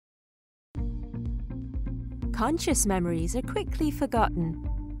Conscious memories are quickly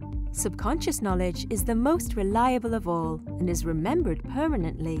forgotten. Subconscious knowledge is the most reliable of all and is remembered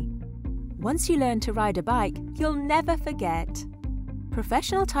permanently. Once you learn to ride a bike, you'll never forget.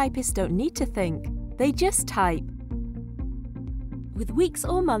 Professional typists don't need to think, they just type. With weeks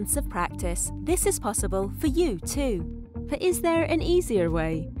or months of practice, this is possible for you too. But is there an easier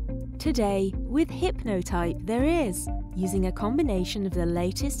way? Today, with Hypnotype, there is, using a combination of the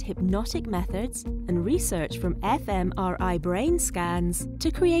latest hypnotic methods and research from fMRI brain scans to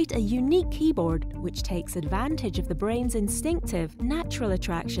create a unique keyboard which takes advantage of the brain's instinctive, natural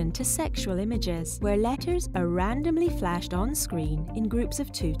attraction to sexual images, where letters are randomly flashed on screen in groups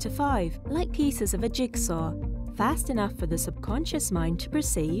of 2 to 5, like pieces of a jigsaw, fast enough for the subconscious mind to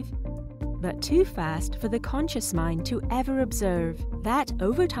perceive, but too fast for the conscious mind to ever observe. That,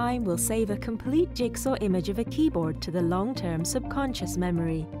 over time, will save a complete jigsaw image of a keyboard to the long-term subconscious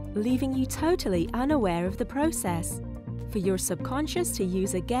memory, leaving you totally unaware of the process, for your subconscious to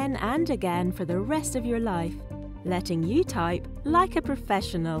use again and again for the rest of your life, letting you type like a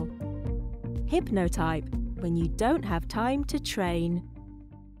professional. Hypnotype, when you don't have time to train.